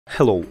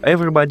Hello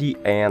everybody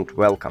and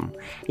welcome.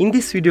 In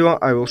this video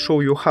I will show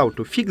you how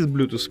to fix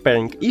Bluetooth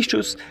pairing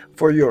issues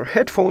for your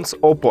headphones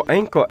OPPO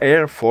Enco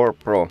Air 4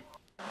 Pro.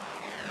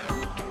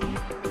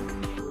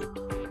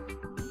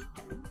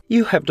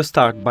 You have to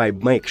start by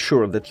make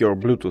sure that your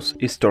Bluetooth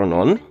is turned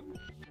on.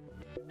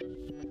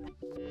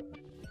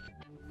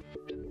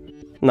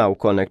 Now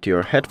connect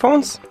your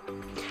headphones.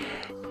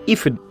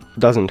 If it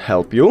doesn't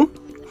help you,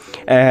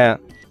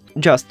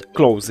 just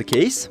close the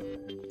case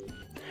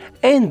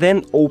and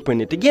then open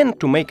it again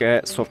to make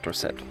a soft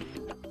reset.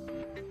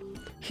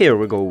 Here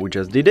we go, we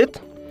just did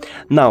it.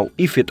 Now,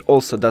 if it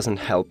also doesn't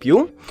help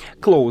you,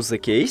 close the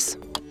case.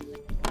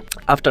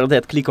 After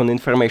that, click on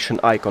information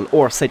icon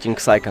or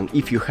settings icon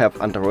if you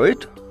have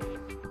Android.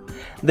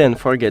 Then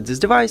forget this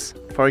device,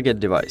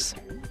 forget device.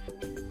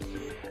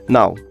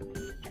 Now,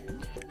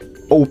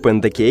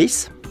 open the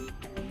case.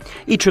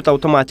 It should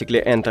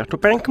automatically enter to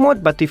pairing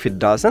mode, but if it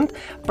doesn't,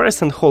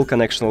 press and hold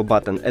connectional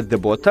button at the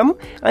bottom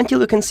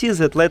until you can see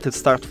that let it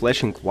start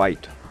flashing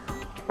white.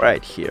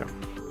 Right here.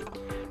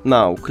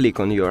 Now click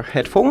on your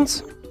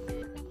headphones.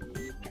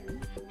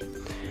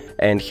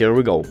 And here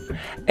we go.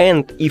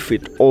 And if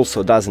it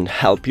also doesn't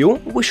help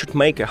you, we should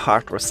make a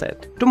hard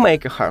reset. To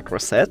make a hard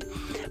reset,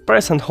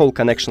 press and hold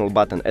connectional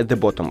button at the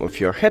bottom of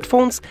your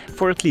headphones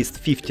for at least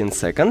 15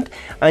 seconds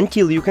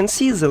until you can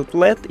see that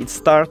let it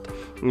start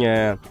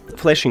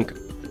flashing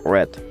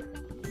red.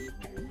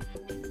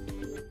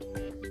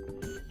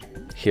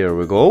 Here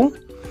we go.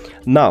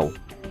 Now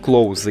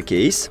close the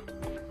case.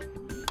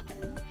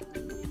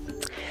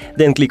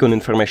 Then click on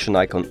information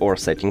icon or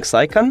settings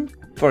icon.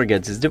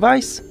 Forget this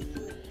device.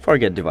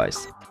 Forget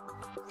device.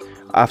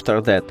 After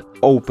that,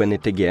 open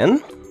it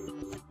again.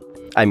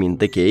 I mean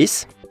the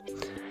case.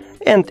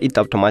 And it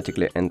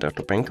automatically enters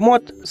to pairing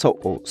mode.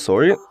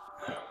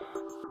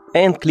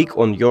 And click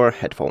on your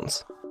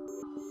headphones.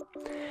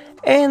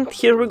 And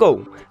here we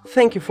go.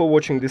 Thank you for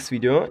watching this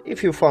video.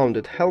 If you found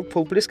it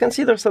helpful, please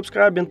consider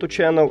subscribing to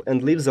channel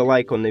and leave the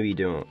like on the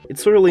video.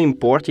 It's really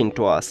important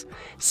to us.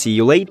 See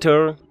you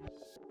later.